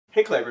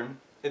Hey Claiborne,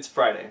 it's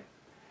Friday.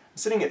 I'm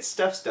sitting at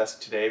Steph's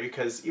desk today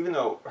because even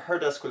though her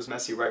desk was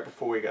messy right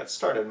before we got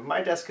started,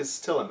 my desk is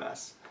still a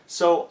mess.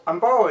 So I'm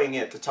borrowing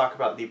it to talk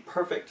about the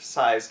perfect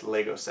sized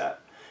Lego set.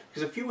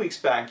 Because a few weeks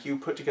back you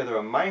put together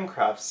a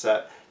Minecraft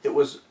set that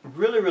was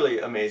really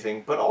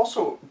amazing, but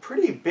also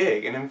pretty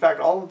big. And in fact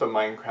all of the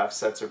Minecraft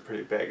sets are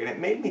pretty big. And it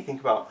made me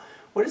think about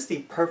what is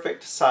the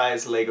perfect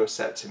size Lego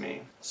set to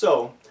me.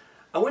 So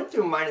I went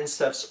through mine and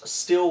Steph's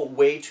still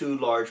way too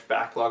large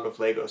backlog of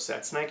Lego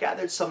sets, and I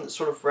gathered some that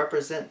sort of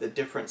represent the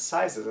different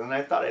sizes, and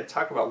I thought I'd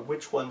talk about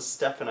which ones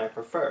Steph and I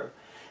prefer.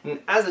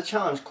 And as a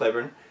challenge,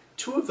 Claiborne,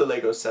 two of the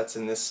Lego sets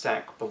in this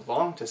stack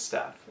belong to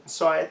Steph,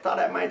 so I thought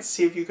I might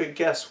see if you could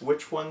guess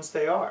which ones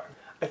they are.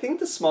 I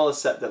think the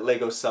smallest set that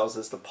Lego sells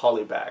is the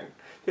Polybag.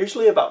 They're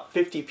usually about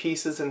 50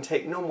 pieces and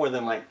take no more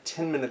than like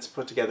 10 minutes to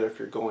put together if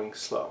you're going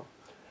slow.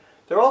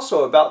 They're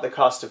also about the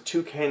cost of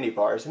 2 candy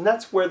bars, and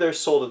that's where they're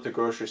sold at the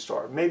grocery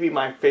store. Maybe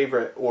my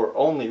favorite or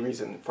only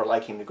reason for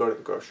liking to go to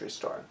the grocery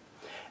store.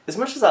 As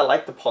much as I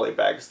like the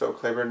Polybags though,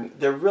 Claiborne,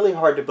 they're really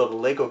hard to build a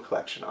Lego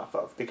collection off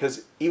of,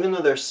 because even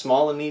though they're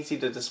small and easy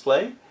to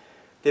display,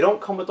 they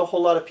don't come with a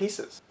whole lot of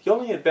pieces. The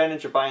only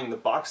advantage of buying the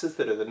boxes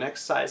that are the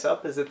next size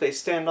up is that they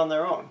stand on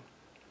their own.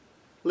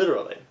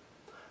 Literally.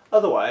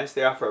 Otherwise,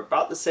 they offer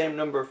about the same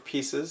number of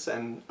pieces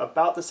and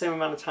about the same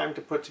amount of time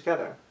to put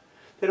together.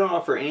 They don't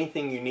offer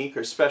anything unique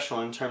or special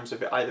in terms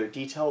of either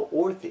detail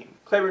or theme.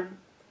 Claiborne,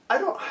 I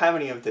don't have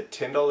any of the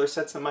 $10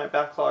 sets in my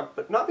backlog,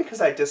 but not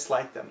because I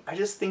dislike them. I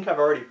just think I've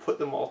already put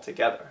them all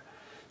together.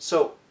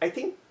 So I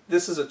think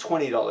this is a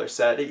 $20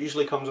 set. It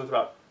usually comes with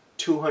about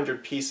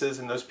 200 pieces,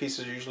 and those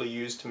pieces are usually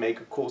used to make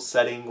a cool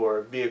setting or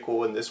a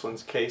vehicle in this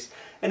one's case,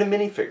 and a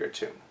minifigure or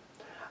two.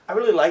 I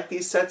really like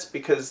these sets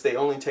because they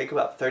only take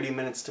about 30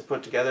 minutes to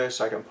put together,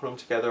 so I can put them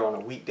together on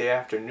a weekday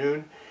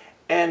afternoon.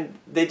 And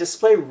they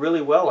display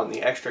really well on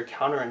the extra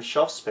counter and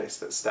shelf space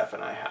that Steph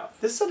and I have.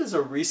 This set is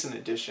a recent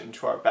addition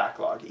to our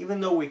backlog, even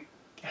though we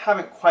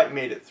haven't quite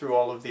made it through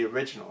all of the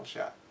originals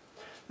yet.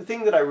 The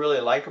thing that I really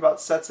like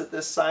about sets at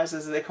this size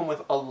is they come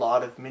with a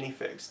lot of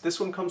minifigs. This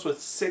one comes with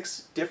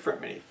 6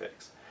 different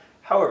minifigs.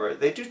 However,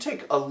 they do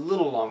take a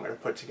little longer to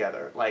put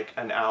together, like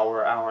an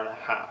hour, hour and a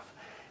half.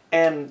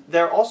 And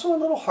they're also a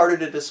little harder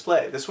to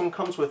display. This one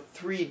comes with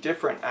 3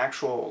 different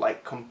actual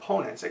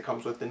components. It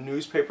comes with the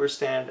newspaper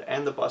stand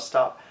and the bus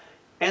stop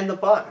and the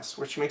bus,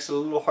 which makes it a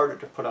little harder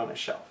to put on a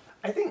shelf.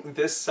 I think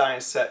this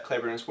size set,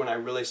 Claiborne, is when I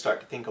really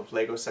start to think of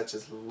Lego sets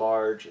as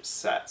large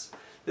sets.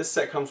 This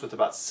set comes with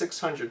about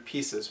 600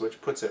 pieces, which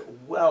puts it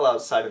well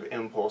outside of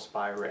impulse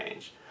buy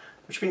range,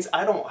 which means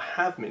I don't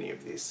have many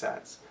of these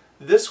sets.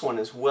 This one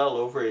is well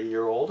over a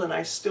year old, and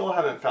I still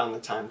haven't found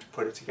the time to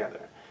put it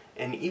together.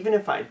 And even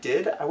if I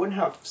did, I wouldn't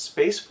have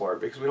space for it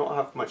because we don't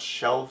have much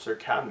shelves or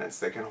cabinets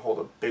that can hold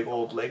a big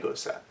old Lego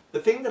set. The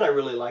thing that I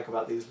really like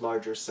about these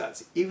larger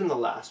sets, even the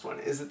last one,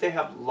 is that they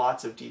have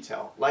lots of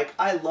detail. Like,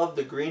 I love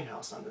the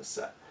greenhouse on this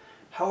set.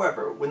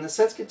 However, when the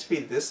sets get to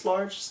be this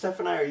large, Steph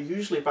and I are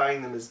usually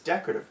buying them as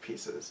decorative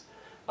pieces,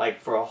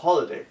 like for a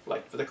holiday,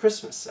 like for the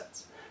Christmas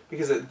sets.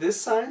 Because at this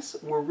size,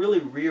 we're really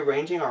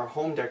rearranging our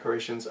home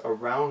decorations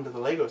around the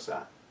Lego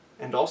set.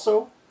 And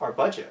also, our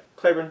budget.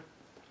 Claiborne,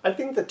 I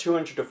think the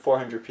 200 to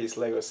 400 piece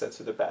Lego sets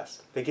are the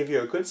best. They give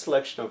you a good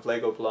selection of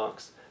Lego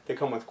blocks, they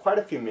come with quite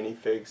a few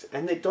minifigs,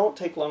 and they don't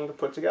take long to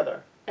put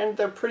together. And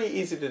they're pretty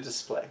easy to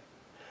display. I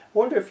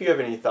wonder if you have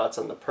any thoughts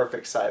on the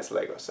perfect size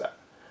Lego set.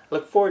 I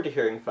look forward to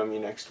hearing from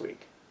you next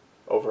week.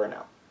 Over and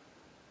out.